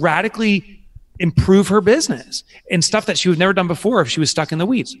will radically improve her business and stuff that she would have never done before if she was stuck in the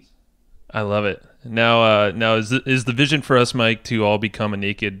weeds. I love it. Now is the vision for us, Mike, to all become a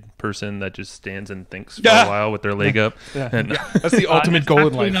naked person that just stands and thinks for a while with their leg up? And that's the ultimate goal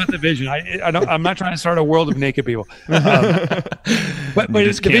in life. Not the vision. I'm not trying to start a world of naked people. But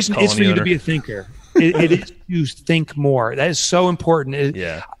the vision is for you to be a thinker. It is to think more. That is so important.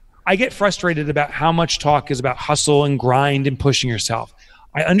 I get frustrated about how much talk is about hustle and grind and pushing yourself.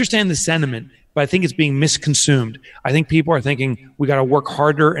 I understand the sentiment, but I think it's being misconsumed. I think people are thinking we got to work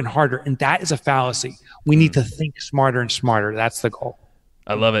harder and harder, and that is a fallacy. We need to think smarter and smarter. That's the goal.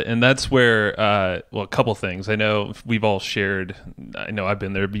 I love it. And that's where, a couple things. I know we've all shared, I know I've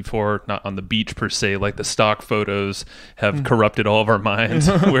been there before, not on the beach per se, like the stock photos have corrupted all of our minds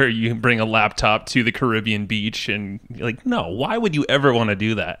where you bring a laptop to the Caribbean beach and you're like, no, why would you ever want to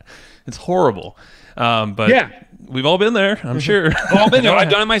do that? It's horrible. But we've all been there, I'm sure. We've all been there. I've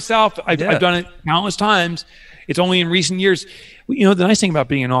done it myself. I've done it countless times. It's only in recent years. The nice thing about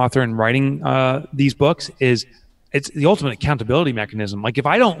being an author and writing these books is it's the ultimate accountability mechanism. Like if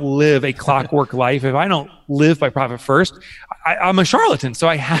I don't live a clockwork life, if I don't live by profit first, I'm a charlatan. So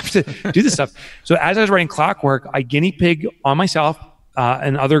I have to do this stuff. So as I was writing Clockwork, I guinea pig on myself,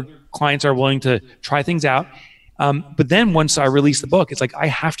 and other clients are willing to try things out. But then once I release the book, it's like, I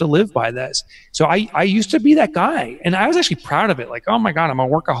have to live by this. So I used to be that guy, and I was actually proud of it. Like, oh my God, I'm a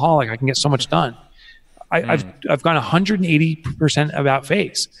workaholic. I can get so much done. I've gone 180% about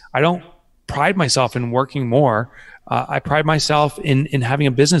face. I don't pride myself in working more. I pride myself in having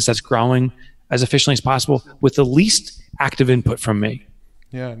a business that's growing as efficiently as possible with the least active input from me.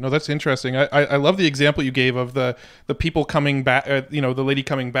 Yeah, no, that's interesting. I love the example you gave of the people coming back, the lady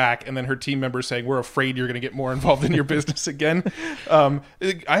coming back, and then her team members saying, "We're afraid you're going to get more involved in your business again."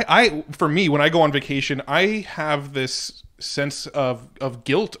 For me, when I go on vacation, I have this sense of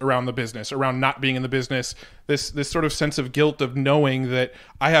guilt around the business, around not being in the business. This sort of sense of guilt of knowing that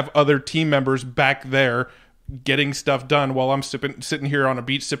I have other team members back there getting stuff done while I'm sitting here on a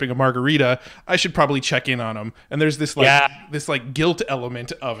beach sipping a margarita. I should probably check in on them. And there's this guilt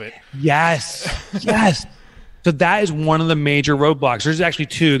element of it. Yes. So that is one of the major roadblocks. There's actually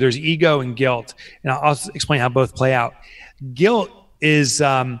two. There's ego and guilt. And I'll explain how both play out. Guilt is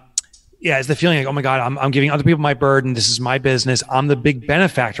it's the feeling like, oh my God, I'm giving other people my burden. This is my business. I'm the big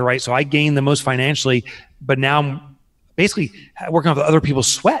benefactor, right? So I gain the most financially, but now I'm basically working off other people's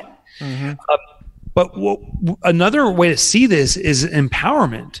sweat. But another way to see this is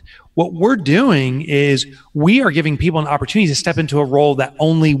empowerment. What we're doing is we are giving people an opportunity to step into a role that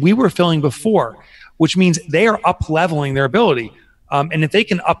only we were filling before, which means they are up-leveling their ability. And if they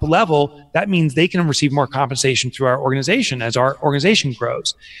can up-level, that means they can receive more compensation through our organization as our organization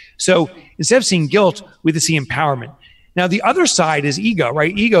grows. So instead of seeing guilt, we have to see empowerment. Now, the other side is ego,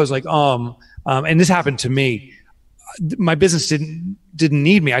 right? Ego is like, and this happened to me. My business didn't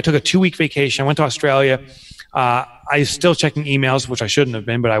need me. I took a 2-week vacation. I went to Australia. I was still checking emails, which I shouldn't have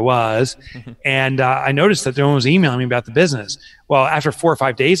been, but I was. And I noticed that no one was emailing me about the business. Well, after 4 or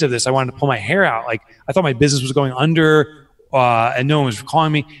 5 days of this, I wanted to pull my hair out. Like I thought my business was going under, and no one was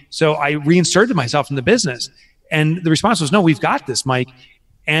calling me. So I reinserted myself in the business. And the response was, no, we've got this, Mike.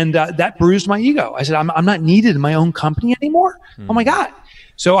 And that bruised my ego. I said, I'm not needed in my own company anymore. Oh my God.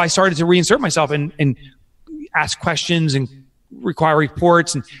 So I started to reinsert myself and ask questions and require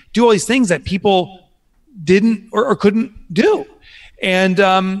reports and do all these things that people didn't or couldn't do. And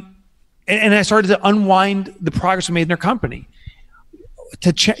I started to unwind the progress we made in their company.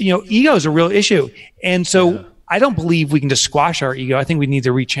 Ego is a real issue. And so I don't believe we can just squash our ego. I think we need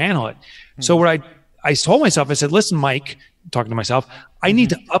to rechannel it. So what I told myself, I said, listen, Mike, talking to myself, I need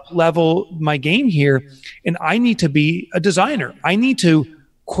to up-level my game here, and I need to be a designer. I need to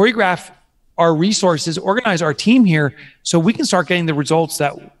choreograph our resources, organize our team here so we can start getting the results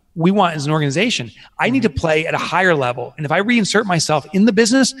that we want as an organization. I need to play at a higher level. And if I reinsert myself in the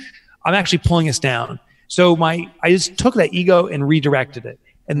business, I'm actually pulling us down. So I just took that ego and redirected it.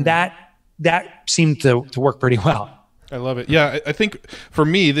 And that seemed to work pretty well. I love it. Yeah, I think for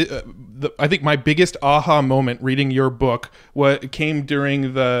me, I think my biggest aha moment reading your book came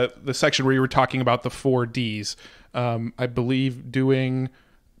during the section where you were talking about the 4 Ds. I believe doing,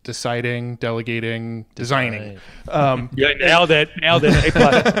 deciding, delegating, designing. Yeah, nailed it.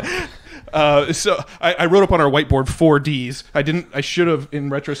 A+. So I wrote up on our whiteboard 4 Ds. I should have, in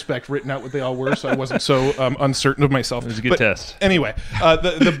retrospect, written out what they all were, so I wasn't so uncertain of myself. It was a good test. Anyway,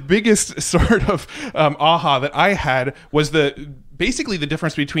 the biggest sort of aha that I had was basically the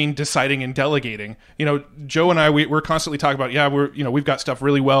difference between deciding and delegating. Joe and I, we're constantly talking about, we've got stuff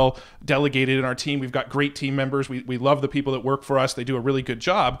really well delegated in our team. We've got great team members. We love the people that work for us. They do a really good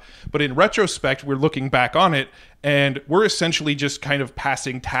job. But in retrospect, we're looking back on it, and we're essentially just kind of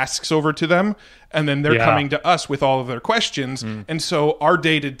passing tasks over to them, and then they're coming to us with all of their questions. And so our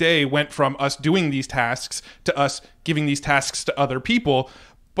day-to-day went from us doing these tasks to us giving these tasks to other people,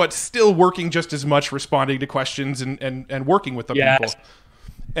 but still working just as much, responding to questions and working with the people.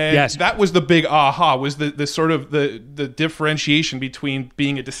 And that was the big aha, was the sort of the differentiation between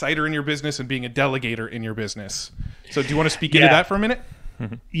being a decider in your business and being a delegator in your business. So do you want to speak into that for a minute?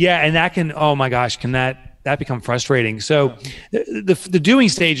 Yeah, and that can, oh my gosh, can that become frustrating? So the doing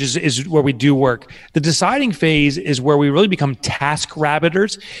stage is where we do work. The deciding phase is where we really become task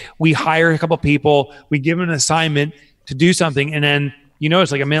rabbiters. We hire a couple people, we give them an assignment to do something, and then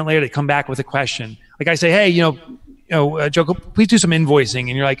it's like a minute later they come back with a question. Like I say, hey, Joe, please do some invoicing,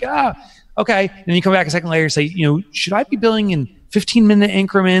 and you're like, okay. And then you come back a second later and say, should I be billing in 15-minute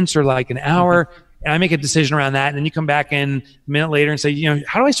increments or like an hour? And I make a decision around that. And then you come back in a minute later and say,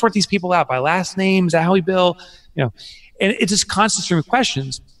 how do I sort these people out by last name? Is that how we bill? And it's this constant stream of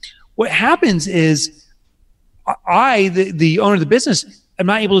questions. What happens is the owner of the business, I'm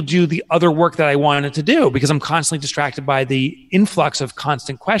not able to do the other work that I wanted to do because I'm constantly distracted by the influx of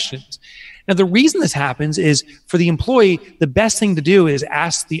constant questions. Now, the reason this happens is for the employee, the best thing to do is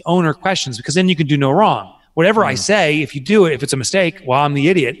ask the owner questions, because then you can do no wrong. Whatever I say, if you do it, if it's a mistake, well, I'm the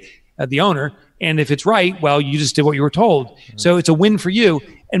idiot, the owner. And if it's right, well, you just did what you were told. So it's a win for you.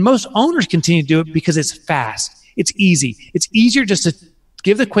 And most owners continue to do it because it's fast. It's easy. It's easier just to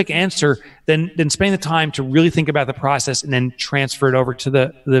give the quick answer than spending the time to really think about the process and then transfer it over to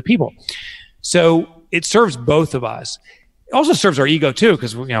the people. So it serves both of us. It also serves our ego too,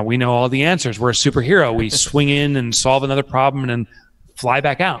 because we know all the answers. We're a superhero. We swing in and solve another problem and then fly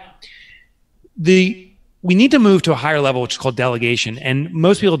back out. We need to move to a higher level, which is called delegation. And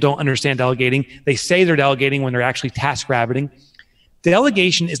most people don't understand delegating. They say they're delegating when they're actually task rabbiting.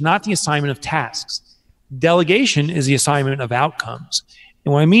 Delegation is not the assignment of tasks. Delegation is the assignment of outcomes.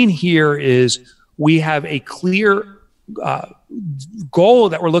 And what I mean here is we have a clear goal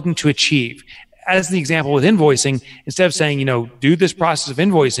that we're looking to achieve. As the example with invoicing, instead of saying, do this process of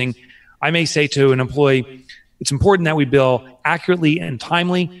invoicing, I may say to an employee, it's important that we bill accurately and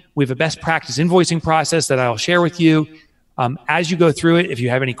timely. We have a best practice invoicing process that I'll share with you. As you go through it, if you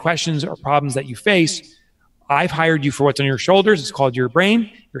have any questions or problems that you face, I've hired you for what's on your shoulders. It's called your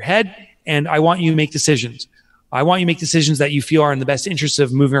brain, your head, and I want you to make decisions. I want you to make decisions that you feel are in the best interest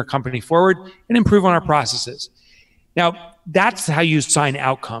of moving our company forward and improve on our processes. Now, that's how you assign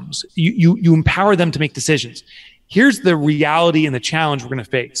outcomes. You empower them to make decisions. Here's the reality and the challenge we're going to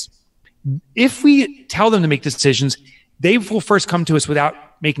face. If we tell them to make decisions, they will first come to us without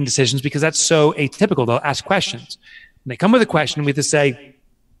making decisions because that's so atypical. They'll ask questions. When they come with a question, we have to say,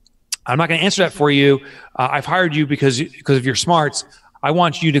 I'm not going to answer that for you. I've hired you because of your smarts. I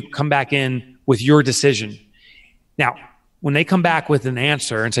want you to come back in with your decision. Now, when they come back with an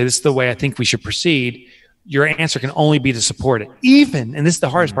answer and say, this is the way I think we should proceed, your answer can only be to support it. Even, and this is the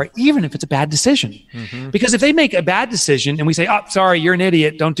hardest part, even if it's a bad decision. Because if they make a bad decision and we say, oh, sorry, you're an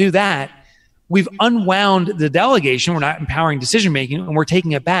idiot, don't do that, we've unwound the delegation. We're not empowering decision-making, and we're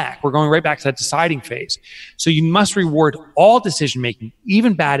taking it back. We're going right back to that deciding phase. So you must reward all decision-making,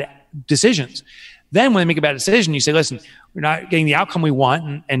 even bad decisions. Then when they make a bad decision, you say, listen, we're not getting the outcome we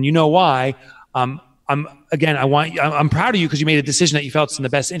want, and you know why. I'm proud of you because you made a decision that you felt is in the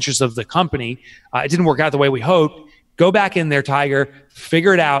best interest of the company. It didn't work out the way we hoped. Go back in there, Tiger,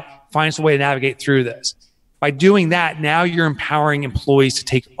 figure it out, find some way to navigate through this. By doing that, now you're empowering employees to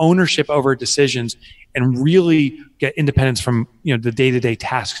take ownership over decisions and really get independence from the day-to-day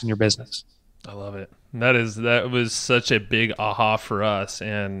tasks in your business. I love it. That was such a big aha for us,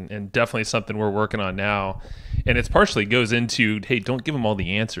 and definitely something we're working on now. And it's partially goes into, hey, don't give them all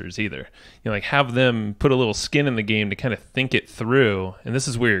the answers either. Like have them put a little skin in the game to kind of think it through. And this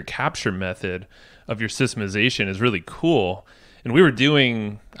is where your capture method of your systemization is really cool. And we were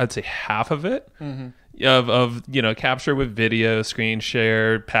doing, I'd say, half of it. Of capture with video, screen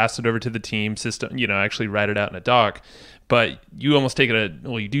share, pass it over to the team system, actually write it out in a doc. But you almost take it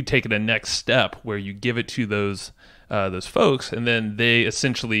you do take it a next step where you give it to those folks, and then they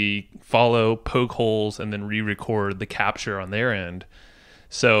essentially follow, poke holes, and then re-record the capture on their end.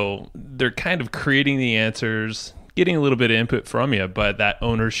 So they're kind of creating the answers, getting a little bit of input from you, but that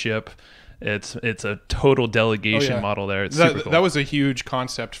ownership, it's a total delegation model there. It's super cool. That was a huge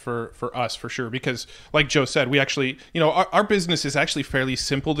concept for us, for sure, because like Joe said, we actually, our business is actually fairly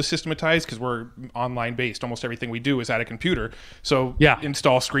simple to systematize because we're online based. Almost everything we do is at a computer. So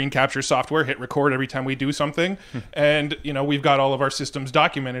install screen capture software, hit record every time we do something. And, we've got all of our systems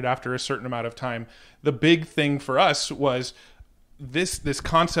documented after a certain amount of time. The big thing for us was this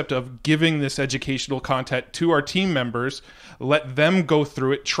concept of giving this educational content to our team members, let them go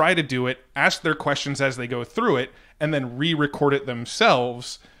through it, try to do it, ask their questions as they go through it, and then re-record it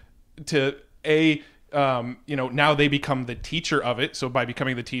themselves to now they become the teacher of it. So by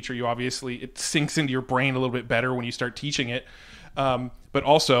becoming the teacher, it sinks into your brain a little bit better when you start teaching it. But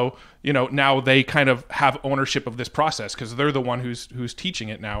also, now they kind of have ownership of this process because they're the one who's teaching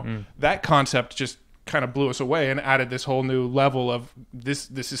it now. That concept just kind of blew us away and added this whole new level of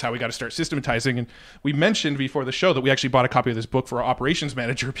this is how we got to start systematizing. And we mentioned before the show that we actually bought a copy of this book for our operations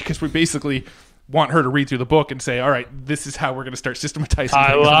manager because we basically want her to read through the book and say, all right, this is how we're going to start systematizing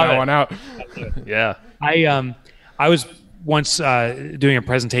things from now on out. Yeah. I was once doing a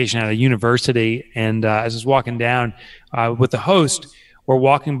presentation at a university, and as I was walking down with the host, we're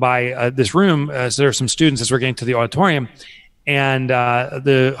walking by this room. So there are some students as we're getting to the auditorium. And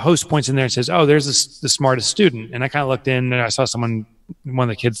the host points in there and says, "Oh, there's the smartest student." And I kind of looked in and I saw one of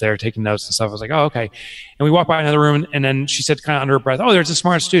the kids there taking notes and stuff. I was like, "Oh, okay." And we walked by another room, and then she said, kind of under her breath, "Oh, there's the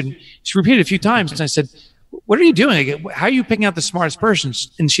smartest student." She repeated it a few times, and I said, "What are you doing? How are you picking out the smartest person?"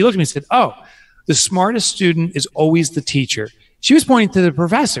 And she looked at me and said, "Oh, the smartest student is always the teacher." She was pointing to the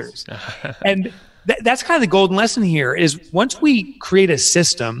professors, and that's kind of the golden lesson here. Is once we create a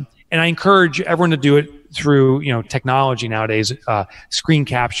system, and I encourage everyone to do it through technology nowadays, screen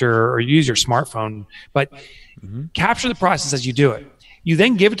capture, or use your smartphone, but capture the process as you do it. You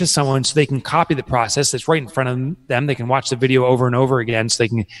then give it to someone so they can copy the process that's right in front of them. They can watch the video over and over again so they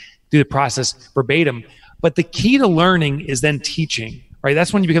can do the process verbatim. But the key to learning is then teaching, right?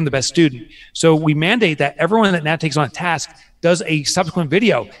 That's when you become the best student. So we mandate that everyone that now takes on a task does a subsequent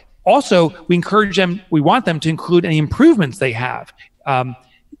video. Also, we encourage them, we want them to include any improvements they have,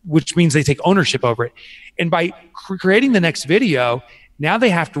 which means they take ownership over it. And by creating the next video, now they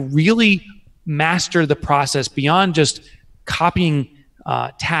have to really master the process beyond just copying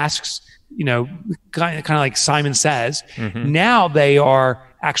tasks, kind of like Simon Says. Now they are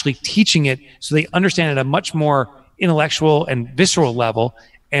actually teaching it so they understand at a much more intellectual and visceral level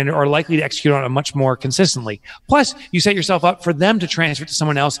and are likely to execute on it much more consistently. Plus, you set yourself up for them to transfer it to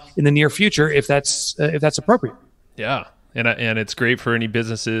someone else in the near future if that's appropriate. Yeah. And it's great for any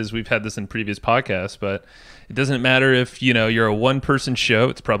businesses. We've had this in previous podcasts, but it doesn't matter if you're a one-person show.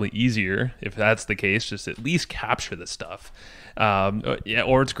 It's probably easier if that's the case. Just at least capture the stuff.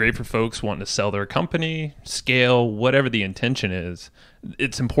 Or it's great for folks wanting to sell their company, scale, whatever the intention is.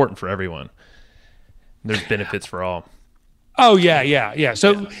 It's important for everyone. There's benefits for all. Oh yeah.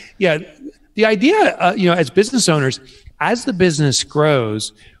 So the idea, as business owners, as the business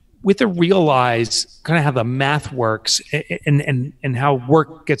grows, with to realize kind of how the math works and how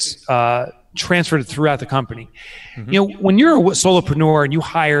work gets transferred throughout the company. When you're a solopreneur and you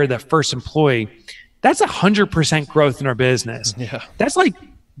hire the first employee, that's 100% growth in our business. Yeah. That's like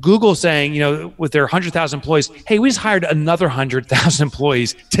Google saying, with their 100,000 employees, hey, we just hired another 100,000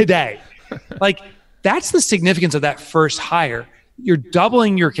 employees today. Like, that's the significance of that first hire. You're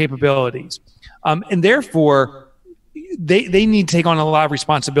doubling your capabilities. And therefore, they need to take on a lot of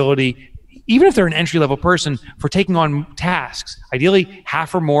responsibility, even if they're an entry-level person, for taking on tasks, ideally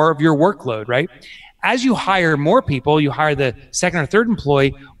half or more of your workload, right? As you hire more people, you hire the second or third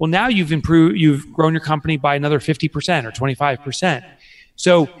employee, well, now you've grown your company by another 50% or 25%.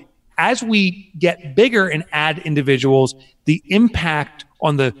 So as we get bigger and add individuals, the impact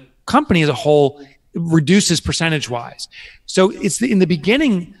on the company as a whole reduces percentage-wise. So in the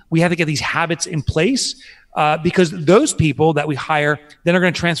beginning, we have to get these habits in place, because those people that we hire then are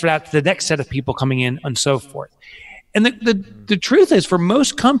going to transfer out to the next set of people coming in and so forth. And the truth is, for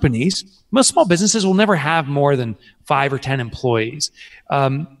most companies, most small businesses will never have more than 5 or 10 employees.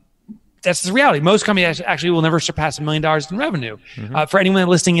 That's the reality. Most companies actually will never surpass $1 million in revenue. For anyone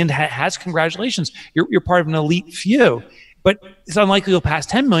listening in has congratulations. You're part of an elite few, but it's unlikely you'll pass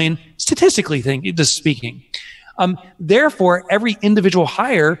 10 million statistically, just speaking. Therefore, every individual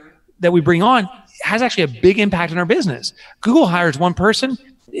hire that we bring on has actually a big impact on our business. Google hires one person.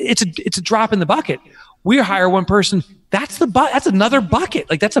 It's a drop in the bucket. We hire one person. That's another bucket.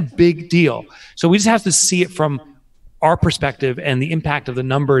 Like, that's a big deal. So we just have to see it from our perspective, and the impact of the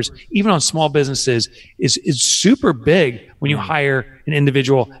numbers, even on small businesses, is super big when you hire an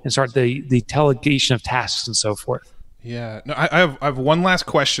individual and start the delegation of tasks and so forth. Yeah. No, I have one last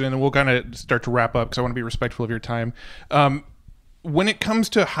question, and then we'll kind of start to wrap up because I want to be respectful of your time. When it comes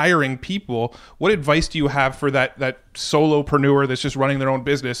to hiring people, what advice do you have for that solopreneur that's just running their own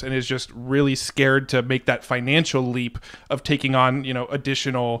business and is just really scared to make that financial leap of taking on,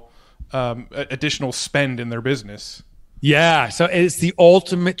 additional spend in their business? Yeah. So it's the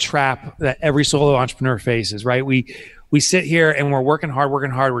ultimate trap that every solo entrepreneur faces, right? We sit here and we're working hard.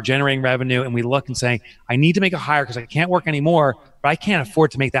 We're generating revenue, and we look and say, I need to make a hire because I can't work anymore, but I can't afford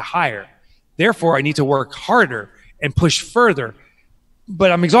to make that hire. Therefore, I need to work harder and push further,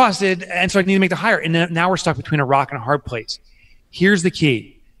 but I'm exhausted, and so I need to make the hire. And now we're stuck between a rock and a hard place. Here's the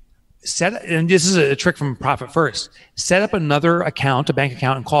key. And this is a trick from Profit First. Set up another account, a bank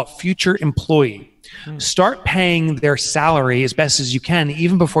account, and call it Future Employee. Start paying their salary as best as you can,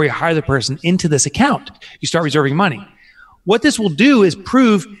 even before you hire the person, into this account. You start reserving money. What this will do is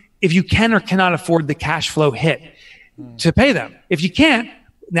prove if you can or cannot afford the cash flow hit to pay them. If you can't,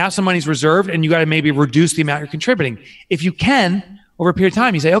 now some money's reserved, and you got to maybe reduce the amount you're contributing. If you can, over a period of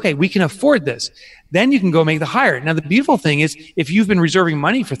time, you say, okay, we can afford this. Then you can go make the hire. Now, the beautiful thing is, if you've been reserving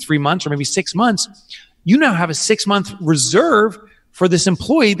money for 3 months or maybe 6 months, you now have a 6-month reserve for this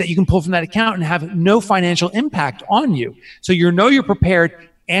employee that you can pull from that account and have no financial impact on you. So you're prepared,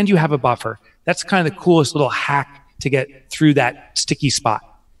 and you have a buffer. That's kind of the coolest little hack to get through that sticky spot.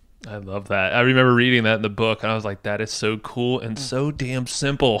 I love that. I remember reading that in the book, and I was like, that is so cool and so damn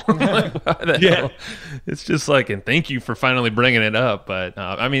simple. Hell? It's just like, and thank you for finally bringing it up. But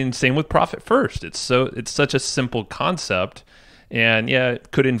same with Profit First. It's such a simple concept, and yeah,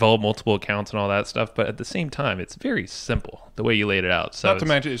 it could involve multiple accounts and all that stuff, but at the same time, it's very simple the way you laid it out. So not to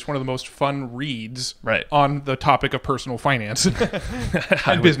mention, it's one of the most fun reads on the topic of personal finance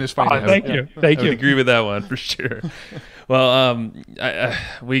and business finance. Thank you. I would agree with that one for sure. Well,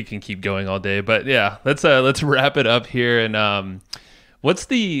 we can keep going all day, but yeah, let's wrap it up here. And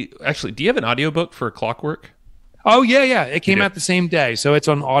do you have an audiobook for Clockwork? Oh yeah. It came out the same day. So it's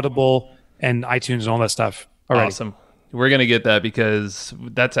on Audible and iTunes and all that stuff already. Awesome. We're going to get that because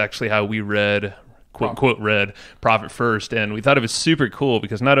that's actually how we read, quote, read Profit First. And we thought it was super cool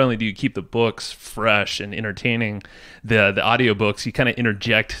because not only do you keep the books fresh and entertaining, the audiobooks, you kind of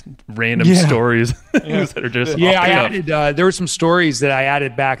interject random stories things that are just I added, there were some stories that I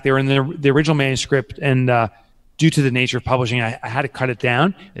added back. They were in the original manuscript, and due to the nature of publishing, I had to cut it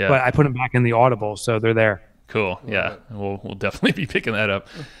down, but I put them back in the Audible, so they're there. Cool. Yeah. We'll definitely be picking that up.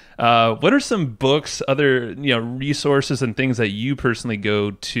 What are some books, other resources and things that you personally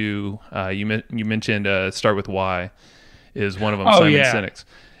go to? You mentioned Start With Why is one of them. Simon Sinek's.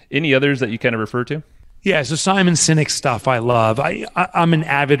 Any others that you kind of refer to? Yeah, so Simon Sinek stuff I love. I'm an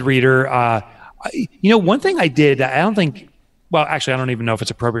avid reader. One thing I did, I don't think, well, actually, I don't even know if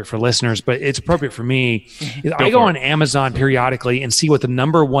it's appropriate for listeners, but it's appropriate for me. I go on Amazon periodically and see what the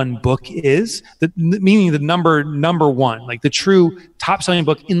number one book is, meaning the number one, like the true top-selling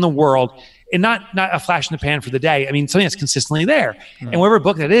book in the world, and not a flash in the pan for the day. I mean, something that's consistently there. And whatever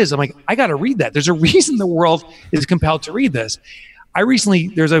book that is, I'm like, I got to read that. There's a reason the world is compelled to read this.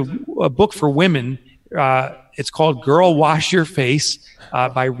 There's a book for women. It's called Girl Wash Your Face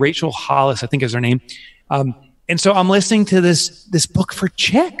by Rachel Hollis, I think is her name. And so I'm listening to this book for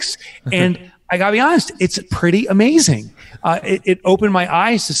chicks, and I gotta be honest, it's pretty amazing. It opened my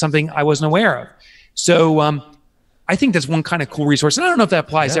eyes to something I wasn't aware of. So I think that's one kind of cool resource. And I don't know if that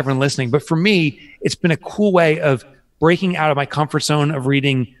applies to everyone listening, but for me, it's been a cool way of breaking out of my comfort zone of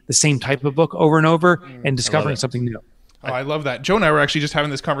reading the same type of book over and over and discovering something new. Oh, I love that. Joe and I were actually just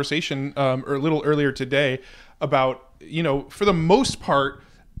having this conversation a little earlier today about, for the most part,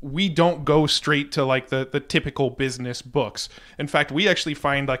 we don't go straight to like the typical business books. In fact, we actually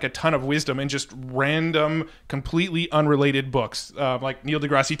find like a ton of wisdom in just random, completely unrelated books. Like Neil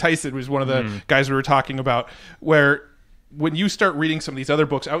deGrasse Tyson was one of the guys we were talking about, where when you start reading some of these other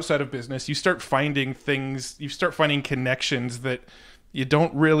books outside of business, you start finding connections that you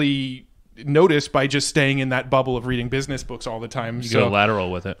don't really noticed by just staying in that bubble of reading business books all the time. You go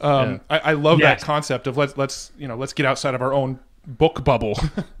lateral with it. I love that concept of let's get outside of our own book bubble.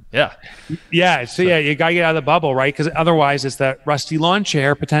 Yeah. Yeah. So you gotta get out of the bubble, right? Because otherwise it's that rusty lawn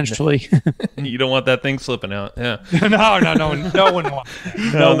chair potentially. You don't want that thing slipping out. Yeah. No one wants.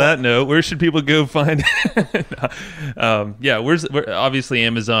 On that note, where should people go find where's obviously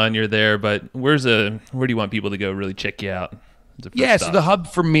Amazon, you're there, but where do you want people to go really check you out? So the hub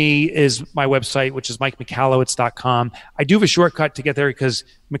for me is my website, which is MikeMichalowicz.com. I do have a shortcut to get there because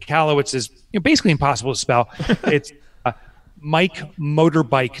Michalowicz is basically impossible to spell. It's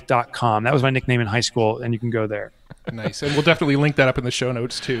MikeMotorbike.com. That was my nickname in high school, and you can go there. Nice. And we'll definitely link that up in the show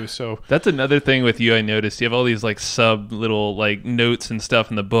notes too. So that's another thing with you I noticed. You have all these like sub little like notes and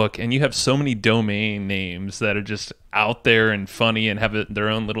stuff in the book, and you have so many domain names that are just out there and funny and have their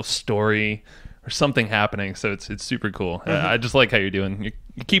own little story or something happening. So it's super cool. Mm-hmm. I just like how you're doing.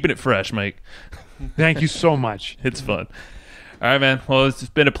 You're keeping it fresh, Mike. Thank you so much. It's fun. All right, man. Well, it's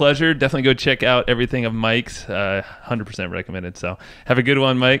been a pleasure. Definitely go check out everything of Mike's. 100% recommended. So have a good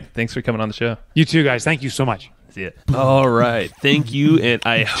one, Mike. Thanks for coming on the show. You too, guys. Thank you so much. See it. All right. Thank you. And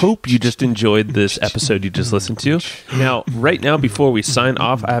I hope you just enjoyed this episode you just listened to. Now, right now, before we sign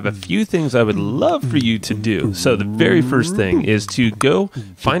off, I have a few things I would love for you to do. So the very first thing is to go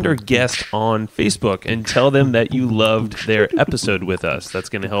find our guest on Facebook and tell them that you loved their episode with us. That's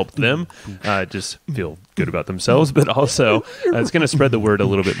going to help them just feel good about themselves, but also it's going to spread the word a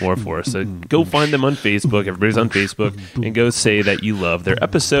little bit more for us. So go find them on Facebook. Everybody's on Facebook, and go say that you love their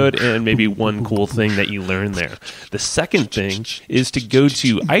episode and maybe one cool thing that you learned there. The second thing is to go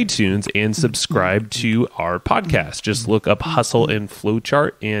to iTunes and subscribe to our podcast. Just look up Hustle and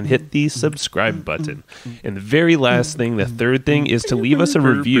Flowchart and hit the subscribe button. And the very last thing, the third thing, is to leave us a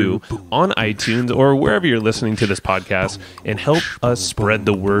review on iTunes or wherever you're listening to this podcast and help us spread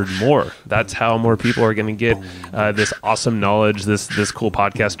the word more. That's how more people are going to get this awesome knowledge, this cool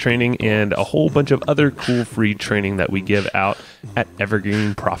podcast training, and a whole bunch of other cool free training that we give out at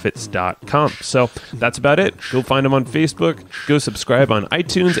evergreenprofits.com. So that's about it. Go find them on Facebook, go subscribe on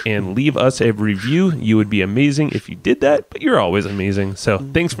iTunes, and leave us a review. You would be amazing if you did that, but you're always amazing. So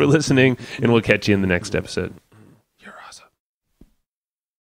thanks for listening, and we'll catch you in the next episode.